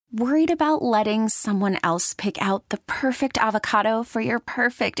Worried about letting someone else pick out the perfect avocado for your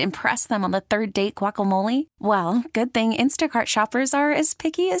perfect impress them on the third date guacamole? Well, good thing Instacart shoppers are as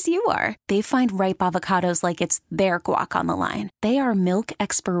picky as you are. They find ripe avocados like it's their guac on the line. They are milk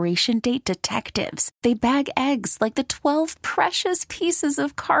expiration date detectives. They bag eggs like the 12 precious pieces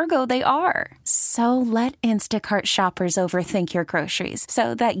of cargo they are. So let Instacart shoppers overthink your groceries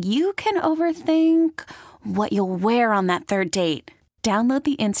so that you can overthink what you'll wear on that third date. Download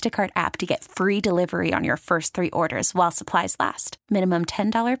the Instacart app to get free delivery on your first 3 orders while supplies last. Minimum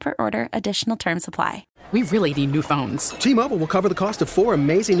 $10 per order. Additional terms apply. We really need new phones. T-Mobile will cover the cost of 4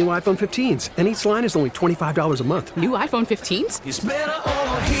 amazing new iPhone 15s, and each line is only $25 a month. New iPhone 15s? It's better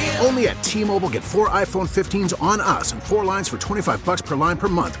over here. Only at T-Mobile, get 4 iPhone 15s on us and 4 lines for $25 per line per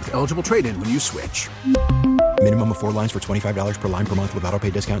month with eligible trade-in when you switch. Minimum of 4 lines for $25 per line per month with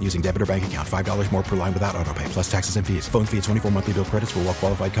autopay discount using debit or bank account. $5 more per line without autopay, plus taxes and fees. Phone fee at 24 monthly bill credits for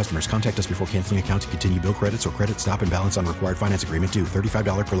well-qualified customers. Contact us before canceling account to continue bill credits or credit stop and balance on required finance agreement due.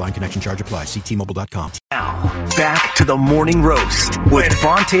 $35 per line connection charge applies. See T-Mobile.com. Now, back to the morning roast with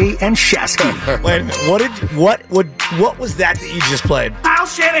Vontae and Shasky. Wait a minute. What was that you just played? Al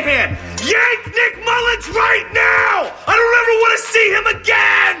Shanahan, yank Nick Mullins right now! I don't ever want to see him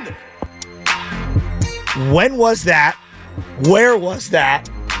again! When was that? Where was that?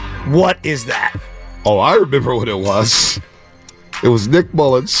 What is that? Oh, I remember what it was. It was Nick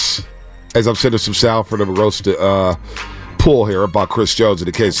Mullins, as I'm sending some sound for the roast pool here about Chris Jones and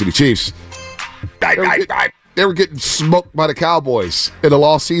the Kansas City Chiefs. They were getting smoked by the Cowboys in the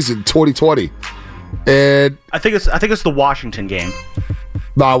lost season 2020. And I think it's the Washington game.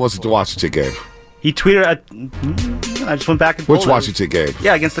 No, it wasn't the Washington game. He tweeted I just went back and Which Washington game?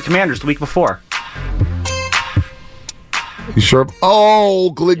 Yeah, against the Commanders the week before. You sure? Oh,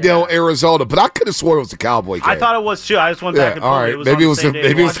 Glendale, Arizona. But I could have sworn it was the Cowboy game. I thought it was too. I just went back and all right. Maybe it was the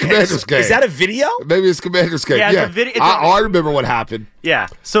Commanders game. Is that a video? Maybe it's Commanders game. Yeah, yeah. it's a video. I remember what happened. Yeah.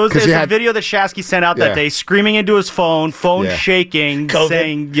 So it's a video that Shasky sent out that day, screaming into his phone shaking, COVID.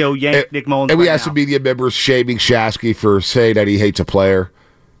 saying, yank Nick Mullins. And we right had now. some media members shaming Shasky for saying that he hates a player.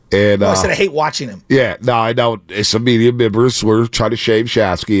 And I said I hate watching him. Yeah, no, I know. Some media members were trying to shame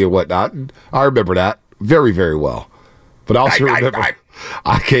Shasky and whatnot. And I remember that very, very well. But I also remember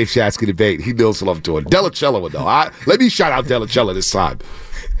I gave Shasky the bait. He knows what I'm doing. Delacella would know. Let me shout out Delacella this time.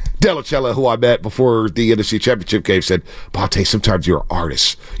 Delacella, who I met before the NFC Championship game, said, Bonte, sometimes you're an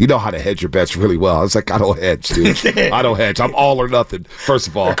artist. You know how to hedge your bets really well. I was like, I don't hedge, dude. I don't hedge. I'm all or nothing, first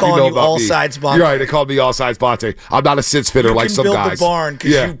of all. They're calling you all me. sides Bonte. You're right. They call me all sides Bonte. I'm not a sense fitter like some guys. You build the barn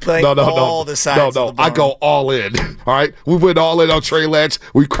because you play all the sides of the barn. I go all in. All right? We went all in on Trey Lance.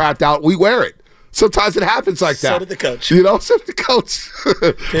 We crapped out. We wear it. Sometimes it happens like that. So did the coach. So did the coach.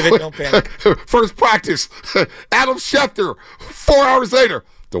 Pivot, don't panic. First practice, Adam Schefter, 4 hours later.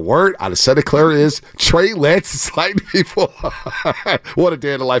 The word out of Santa Clara is Trey Lance is lighting people. What a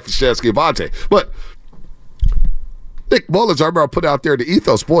day in the life of Shasky and Bonte. But Nick Mullins, I remember I put out there the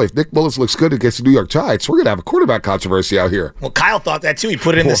ethos. Boy, if Nick Mullins looks good against the New York Giants, we're going to have a quarterback controversy out here. Well, Kyle thought that too. He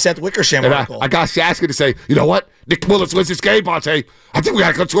put it in the Seth Wickersham article. I got Shasky to say, you know what? Nick Mullins wins this game, Bonte. I think we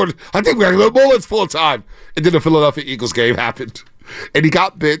got to go Mullins full time. And then the Philadelphia Eagles game happened. And he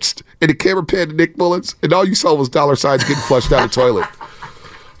got benched. And the camera panned to Nick Mullins. And all you saw was dollar signs getting flushed down the toilet.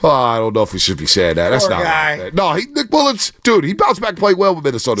 Oh, I don't know if we should be saying that. That's not right. No, Nick Mullins, dude, he bounced back and played well with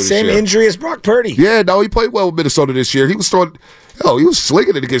Minnesota this year. Same injury as Brock Purdy. Yeah, no, he played well with Minnesota this year. He was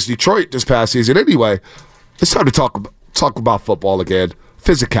slinging it against Detroit this past season. Anyway, it's time to talk about football again.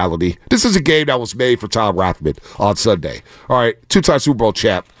 Physicality. This is a game that was made for Tom Rathman on Sunday. All right, 2-time Super Bowl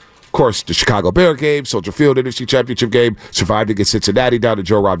champ. Of course, the Chicago Bear game, Soldier Field NFC Championship game, survived against Cincinnati down at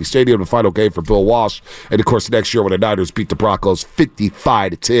Joe Robbie Stadium, the final game for Bill Walsh. And, of course, the next year when the Niners beat the Broncos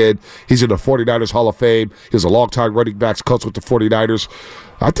 55-10. He's in the 49ers Hall of Fame. He was a longtime running backs coach with the 49ers.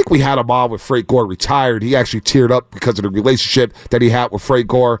 I think we had him on when Frank Gore retired. He actually teared up because of the relationship that he had with Frank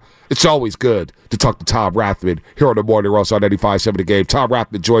Gore. It's always good to talk to Tom Rathman here on the Morning Roast on 95.7 The Game. Tom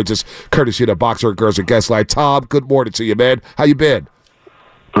Rathman joins us, courtesy of the Boxer and Girls and Guest Line. Tom, good morning to you, man. How you been?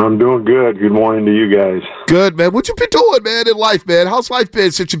 I'm doing good. Good morning to you guys. Good, man. What you been doing, man, in life, man? How's life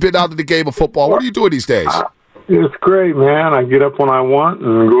been since you've been out in the game of football? What are you doing these days? It's great, man. I get up when I want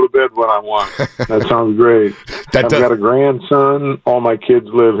and go to bed when I want. That sounds great. I've got a grandson. All my kids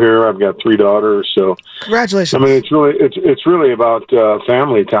live here. I've got 3 daughters. So congratulations. I mean, it's really about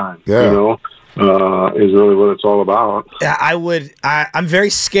family time. Yeah. You know. Is really what it's all about. I'm very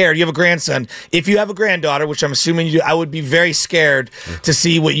scared. You have a grandson. If you have a granddaughter, which I'm assuming you do, I would be very scared to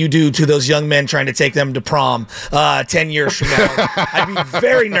see what you do to those young men trying to take them to prom 10 years from now. I'd be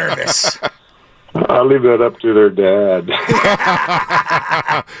very nervous. I leave that up to their dad.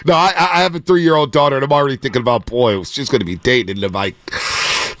 No, I have a 3-year-old daughter, and I'm already thinking about, boy, she's going to be dating in like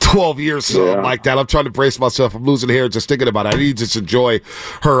 12 years, something like that. I'm trying to brace myself. I'm losing hair just thinking about it. I need to just enjoy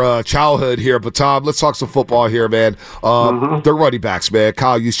her childhood here. But, Tom, let's talk some football here, man. They're running backs, man.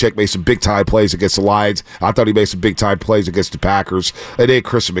 Kyle Juszczyk made some big-time plays against the Lions. I thought he made some big-time plays against the Packers. And then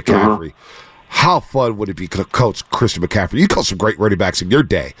Christian McCaffrey. How fun would it be to coach Christian McCaffrey? You coached some great running backs in your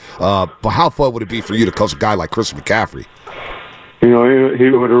day, but how fun would it be for you to coach a guy like Christian McCaffrey? He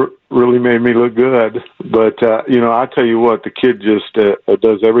would have really made me look good. But, I tell you what, the kid just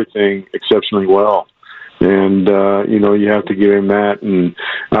does everything exceptionally well. And, you have to give him that. And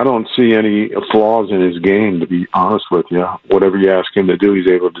I don't see any flaws in his game, to be honest with you. Whatever you ask him to do, he's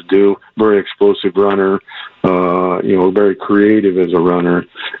able to do. Very explosive runner, very creative as a runner.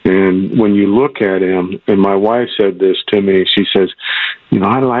 And when you look at him, and my wife said this to me, she says,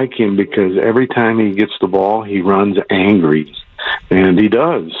 I like him because every time he gets the ball, he runs angry. And he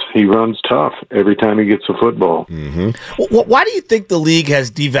does. He runs tough every time he gets the football. Why do you think the league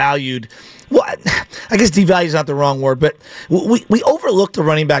has devalued? Well, I guess devalue is not the wrong word, but we overlook the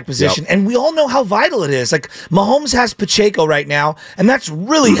running back position, and we all know how vital it is. Like, Mahomes has Pacheco right now, and that's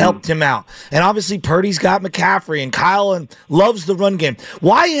really helped him out. And obviously, Purdy's got McCaffrey, and Kyle loves the run game.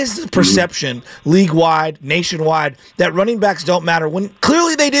 Why is the perception league-wide, nationwide, that running backs don't matter when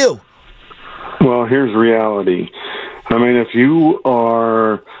clearly they do? Well, here's reality. I mean, if you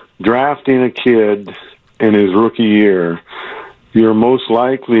are drafting a kid in his rookie year, you're most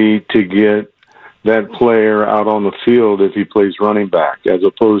likely to get that player out on the field if he plays running back, as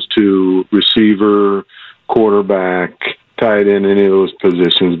opposed to receiver, quarterback, tight end, any of those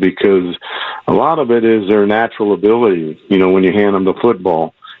positions, because a lot of it is their natural ability, when you hand them the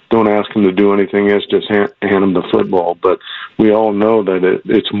football. Don't ask them to do anything else, just hand them the football. But we all know that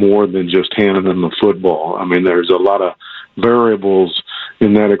it's more than just handing them the football. I mean, there's a lot of variables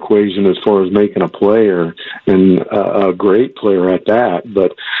in that equation as far as making a player, and a great player at that.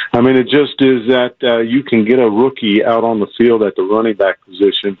 But, I mean, it just is that you can get a rookie out on the field at the running back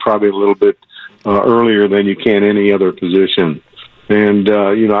position probably a little bit earlier than you can any other position. And,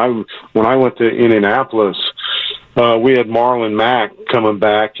 when I went to Indianapolis, we had Marlon Mack coming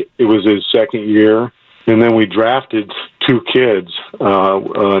back. It was his second year. And then we drafted two kids,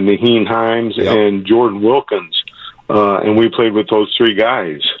 Naheem Hines and Jordan Wilkins. And we played with those three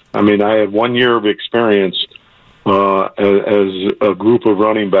guys. I mean, I had 1 year of experience as a group of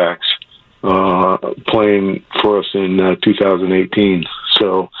running backs playing for us in 2018.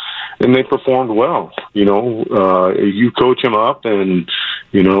 So, and they performed well. You coach them up, and,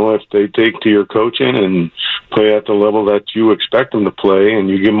 if they take to your coaching and play at the level that you expect them to play, and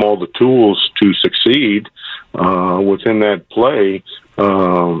you give them all the tools to succeed within that play,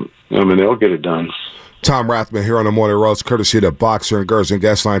 they'll get it done. Tom Rathman here on the Morning Roast, courtesy of the Boxer and Girls and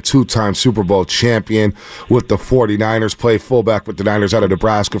Guest Line, two-time Super Bowl champion with the 49ers, played fullback with the Niners out of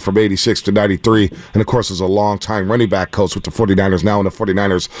Nebraska from 86 to 93, and, of course, is a long-time running back coach with the 49ers, now in the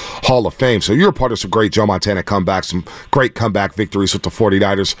 49ers Hall of Fame. So you're a part of some great Joe Montana comebacks, some great comeback victories with the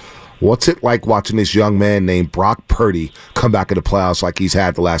 49ers. What's it like watching this young man named Brock Purdy come back in the playoffs like he's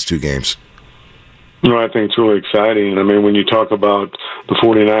had the last two games? I think it's really exciting. I mean, when you talk about the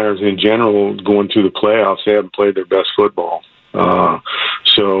 49ers in general going through the playoffs, they haven't played their best football. It's,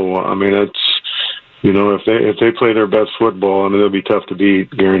 if they play their best football, it'll be tough to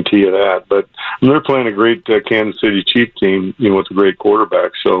beat, guarantee you that. But they're playing a great Kansas City Chiefs team, with a great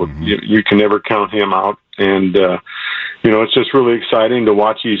quarterback. So you can never count him out. And, it's just really exciting to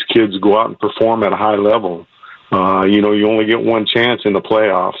watch these kids go out and perform at a high level. You only get one chance in the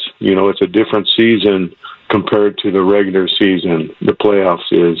playoffs. It's a different season compared to the regular season, the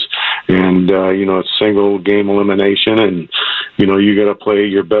playoffs is. And, it's single game elimination, and, you got to play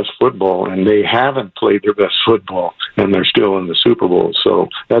your best football. And they haven't played their best football, and they're still in the Super Bowl. So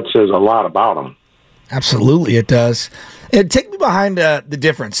that says a lot about them. Absolutely, it does. And take me behind the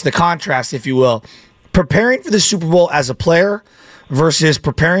difference, the contrast, if you will. Preparing for the Super Bowl as a player versus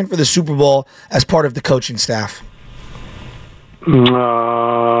preparing for the Super Bowl as part of the coaching staff? You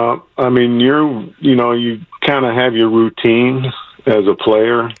kind of have your routine as a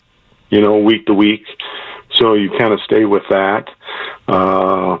player, week to week. So you kind of stay with that.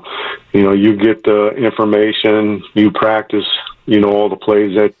 You get the information, you practice, all the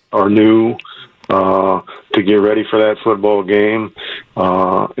plays that are new to get ready for that football game.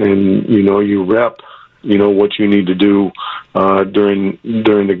 And you rep what you need to do during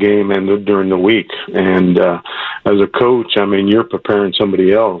the game and during the week. And as a coach, you're preparing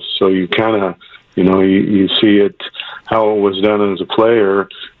somebody else. So you kind of, you see it how it was done as a player,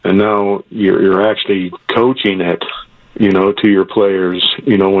 and now you're actually coaching it, to your players,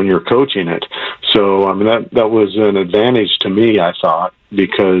 when you're coaching it. So, I mean, that was an advantage to me, I thought,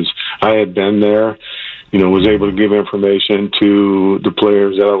 because I had been there, was able to give information to the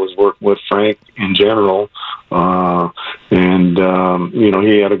players that I was working with, Frank in general.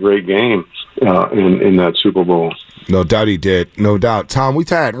 He had a great game in that Super Bowl. No doubt he did. No doubt. Tom, we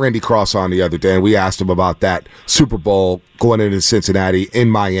had Randy Cross on the other day, and we asked him about that Super Bowl going into Cincinnati in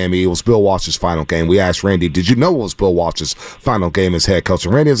Miami. It was Bill Walsh's final game. We asked Randy, did you know it was Bill Walsh's final game as head coach?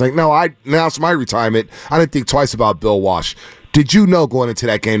 And Randy was like, no, I announced my retirement. I didn't think twice about Bill Walsh. Did you know going into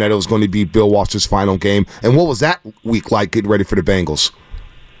that game that it was going to be Bill Walsh's final game? And what was that week like getting ready for the Bengals?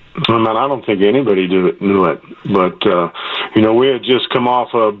 Man, I don't think anybody knew it. But, we had just come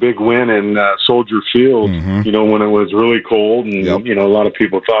off a big win in Soldier Field, when it was really cold. And, a lot of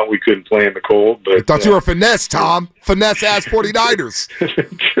people thought we couldn't play in the cold. But I thought you were finesse, Tom. Finesse-ass 49ers.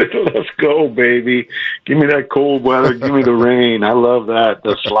 Let's go, baby. Give me that cold weather. Give me the rain. I love that,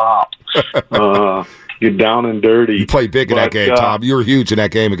 the slop. Get down and dirty. You played big in that game, Tom. You were huge in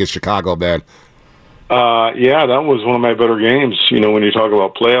that game against Chicago, man. Yeah, that was one of my better games, when you talk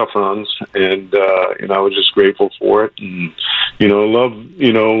about playoff runs. And, I was just grateful for it. And, love,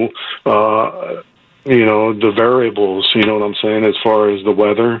 the variables, you know what I'm saying, as far as the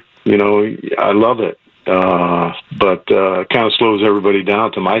weather. I love it. But kind of slows everybody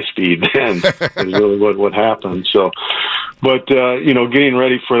down to my speed then is really what happened. So, but, getting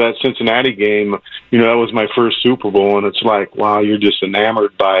ready for that Cincinnati game, that was my first Super Bowl, and it's like, wow, you're just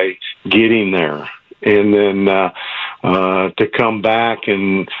enamored by getting there. And then to come back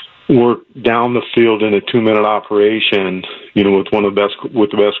and work down the field in a 2-minute operation, with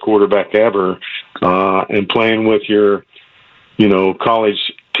the best quarterback ever, and playing with your,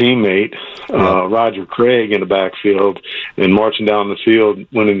 college teammate, Roger Craig, in the backfield, and marching down the field,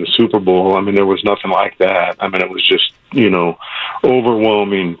 winning the Super Bowl. I mean, there was nothing like that. I mean, it was just,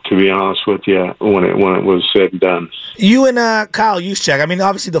 overwhelming, to be honest with you, when it was said and done. You and Kyle Juszczyk, I mean,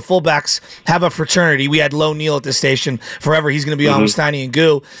 obviously the fullbacks have a fraternity. We had Low Neal at the station forever. He's going to be on with Steiny and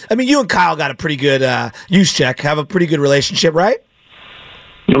Goo. I mean, you and Kyle got a pretty good, Juszczyk, have a pretty good relationship, right?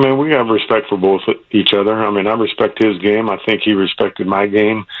 I mean, we have respect for both each other. I mean, I respect his game. I think he respected my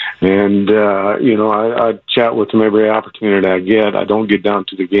game. And, I chat with him every opportunity I get. I don't get down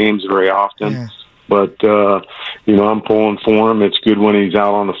to the games very often. Yeah. But, I'm pulling for him. It's good when he's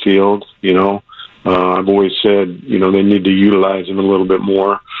out on the field, I've always said, they need to utilize him a little bit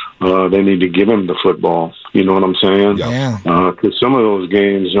more. They need to give him the football. You know what I'm saying? Yeah. Because some of those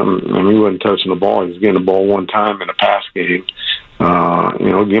games, he wasn't touching the ball. He was getting the ball one time in a pass game.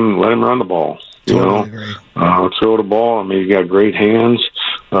 Let him run the ball. Totally agree. Throw the ball. I mean, he got great hands.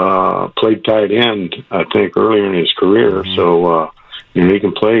 Played tight end, I think, earlier in his career. So, he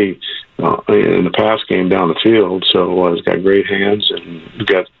can play in the pass game down the field. So he's got great hands and he's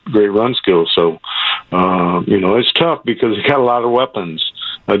got great run skills. So, it's tough because he's got a lot of weapons,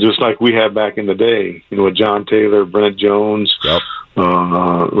 just like we had back in the day, with John Taylor, Brent Jones,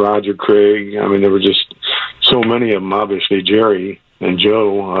 Roger Craig. I mean, there were just so many of them, obviously, Jerry and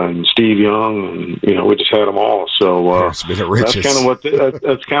Joe and Steve Young, and we just had them all. So that's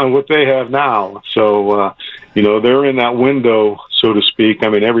kind of what they have now. So they're in that window, so to speak. I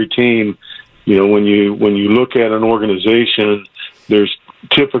mean, every team, when you look at an organization, there's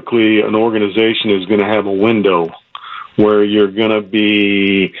typically an organization is going to have a window where you're going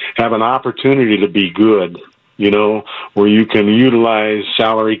to have an opportunity to be good. Where you can utilize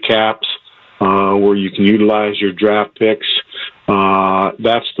salary caps, where you can utilize your draft picks.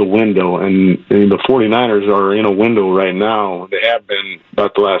 That's the window. And the 49ers are in a window right now. They have been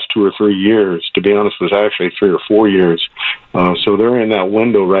about the last 2 or 3 years. To be honest, it was actually 3 or 4 years. So they're in that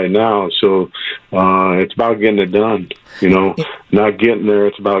window right now. So it's about getting it done. Not getting there,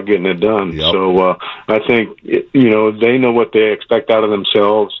 it's about getting it done. Yep. So I think, they know what they expect out of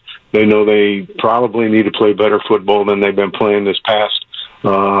themselves. They know they probably need to play better football than they've been playing this past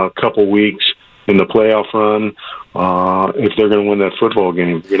couple weeks in the playoff run. If they're going to win that football game,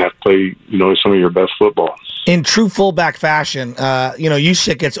 you're going to have to play, some of your best football. In true fullback fashion,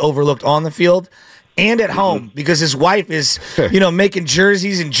 Juszczyk gets overlooked on the field and at home because his wife is, making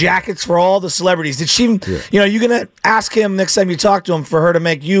jerseys and jackets for all the celebrities. Did she, you going to ask him next time you talk to him for her to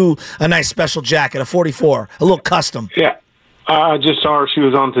make you a nice special jacket, a 44, a little custom? Yeah. I just saw her. She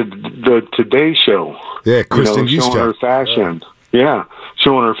was on the Today Show. Yeah, Kristen Juszczyk. Showing her fashion. Yeah,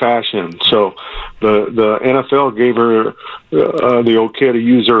 showing her fashion. So the NFL gave her the okay to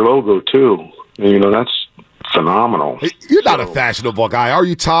use her logo too. And, that's phenomenal. You're not a fashionable guy, are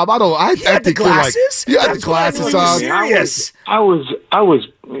you, Tom? I think the glasses? You're like, you had the glasses on. Serious? I was, I was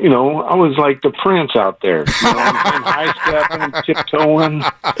like the prince out there. I'm high-stepping and tiptoeing.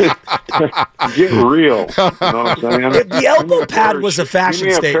 Get real. You know what I'm saying? If the elbow pad was a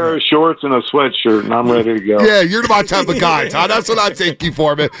fashion statement. Give me a pair of shorts and a sweatshirt, and I'm ready to go. Yeah, you're my type of guy, Tom. That's what I take you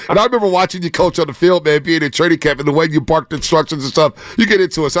for, man. And I remember watching you coach on the field, man, being in training camp, and the way you barked instructions and stuff. You get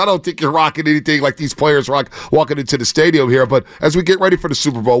into us. I don't think you're rocking anything like these players rock walking into the stadium here. But as we get ready for the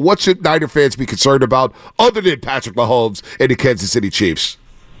Super Bowl, what should Niner fans be concerned about other than Patrick Mahomes and the Kansas City Chiefs?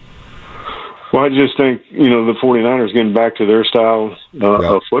 Well, I just think, the 49ers getting back to their style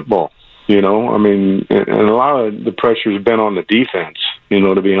of football. And a lot of the pressure has been on the defense,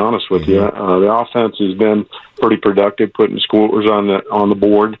 to be honest with you. The offense has been pretty productive, putting scores on the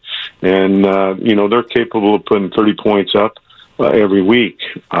board. And, they're capable of putting 30 points up every week.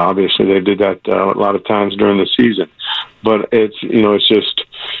 Obviously, they did that a lot of times during the season. But it's just,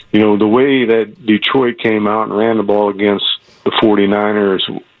 the way that Detroit came out and ran the ball against the 49ers,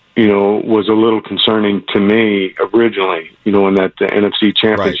 was a little concerning to me originally, in that NFC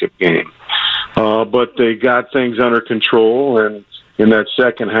Championship game. But they got things under control and in that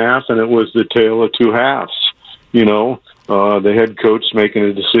second half, and it was the tale of two halves. The head coach making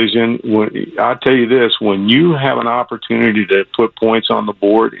a decision. I'll tell you this, when you have an opportunity to put points on the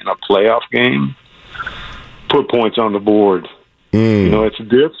board in a playoff game, put points on the board. It's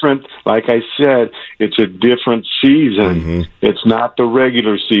different. Like I said, it's a different season. It's not the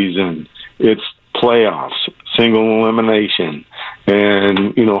regular season. It's playoffs, single elimination.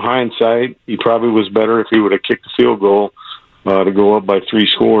 And, hindsight, he probably was better if he would have kicked the field goal to go up by 3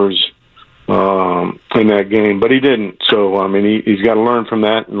 scores in that game. But he didn't. So, he's got to learn from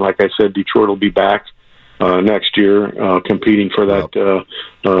that. And like I said, Detroit will be back next year competing for that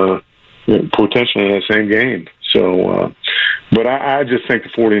potentially in that same game. So, but I just think the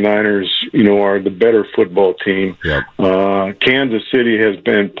 49ers, are the better football team. Kansas City has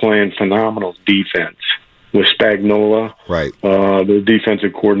been playing phenomenal defense with Spagnuolo, the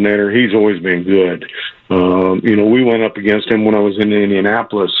defensive coordinator. He's always been good. We went up against him when I was in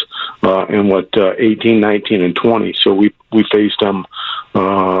Indianapolis in 18, 19, and 20. So we faced him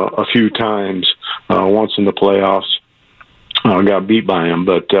a few times, once in the playoffs. Got beat by him,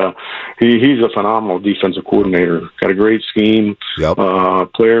 but he's a phenomenal defensive coordinator. Got a great scheme.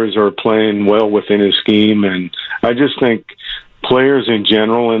 Players are playing well within his scheme, and I just think players in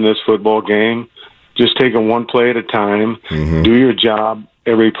general in this football game, just take it one play at a time, do your job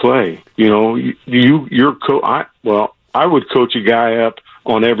every play. I would coach a guy up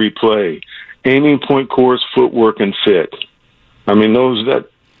on every play, aiming, point, course, footwork, and fit.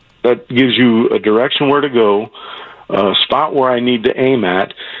 That gives you a direction where to go. A spot where I need to aim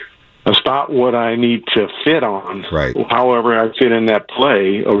at, a spot what I need to fit on, however I fit in that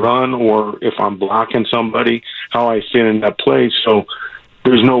play, a run, or if I'm blocking somebody, how I fit in that play. So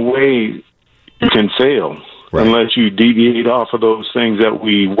there's no way you can fail unless you deviate off of those things that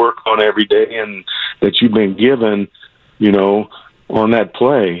we work on every day and that you've been given, on that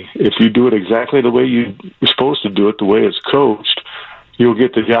play. If you do it exactly the way you're supposed to do it, the way it's coached, you'll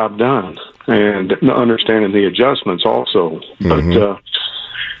get the job done. And understanding the adjustments also. But,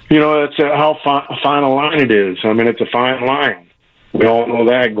 that's how fine a line it is. It's a fine line. We all know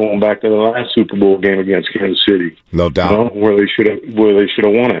that going back to the last Super Bowl game against Kansas City. No doubt. Where they should have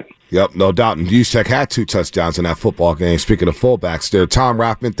won it. Yep, no doubt. And UTEC had 2 touchdowns in that football game. Speaking of fullbacks there, Tom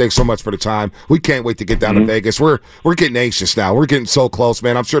Rathman, thanks so much for the time. We can't wait to get down to Vegas. We're getting anxious now. We're getting so close,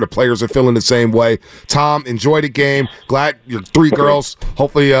 man. I'm sure the players are feeling the same way. Tom, enjoy the game. Glad your 3 girls,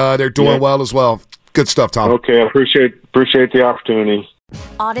 hopefully they're doing well as well. Good stuff, Tom. Okay, I appreciate the opportunity.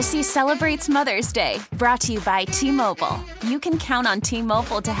 Odyssey celebrates Mother's Day, brought to you by T-Mobile. You can count on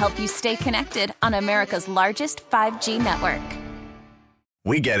T-Mobile to help you stay connected on America's largest 5G network.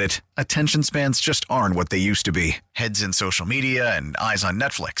 We get it. Attention spans just aren't what they used to be. Heads in social media and eyes on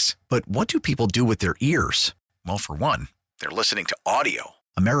Netflix. But what do people do with their ears? Well, for one, they're listening to audio.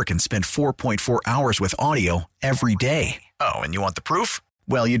 Americans spend 4.4 hours with audio every day. Oh, and you want the proof?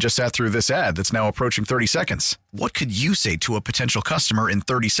 Well, you just sat through this ad that's now approaching 30 seconds. What could you say to a potential customer in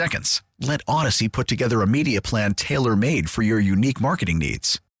 30 seconds? Let Odyssey put together a media plan tailor-made for your unique marketing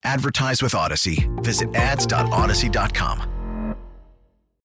needs. Advertise with Odyssey. Visit ads.odyssey.com.